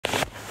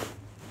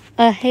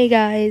Hey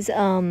guys,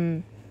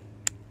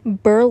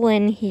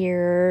 Berlin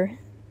here.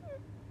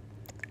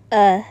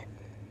 I'm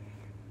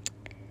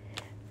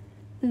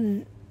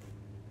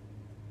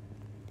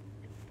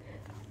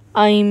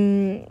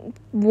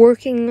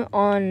working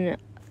on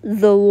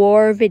the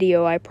lore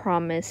video I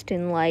promised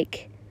in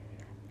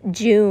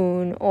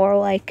June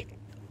or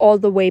all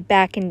the way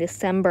back in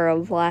December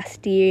of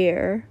last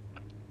year.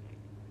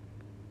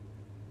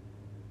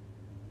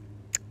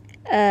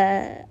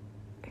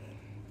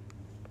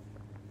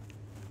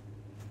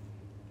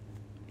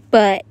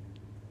 But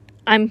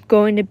I'm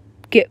going to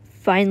get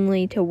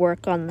finally to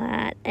work on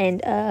that, and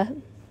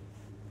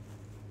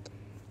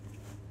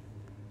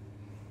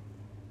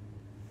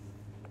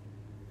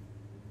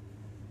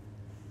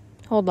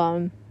hold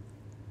on.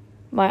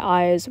 My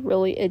eye is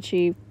really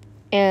itchy,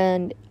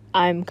 and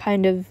I'm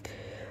kind of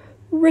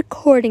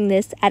recording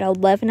this at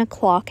 11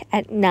 o'clock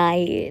at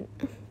night.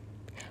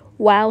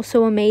 Wow,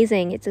 so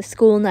amazing. It's a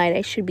school night.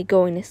 I should be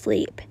going to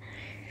sleep.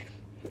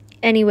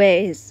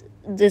 Anyways,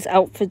 this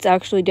outfit's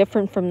actually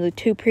different from the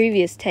two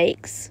previous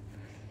takes.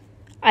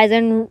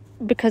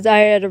 Because I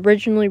had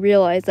originally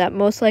realized that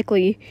most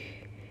likely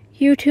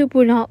YouTube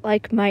would not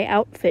like my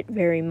outfit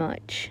very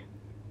much.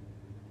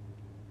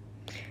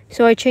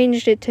 So I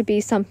changed it to be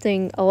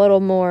something a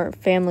little more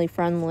family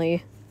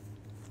friendly.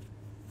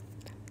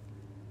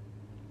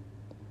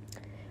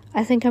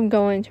 I think I'm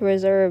going to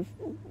reserve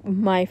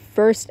my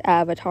first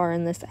avatar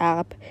in this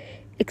app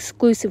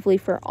exclusively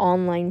for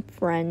online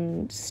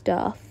friend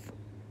stuff.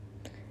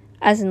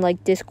 As in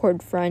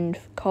Discord friend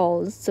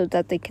calls, so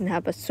that they can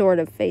have a sort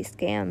of face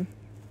cam.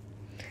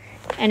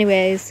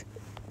 Anyways,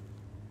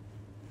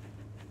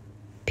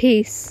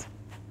 peace.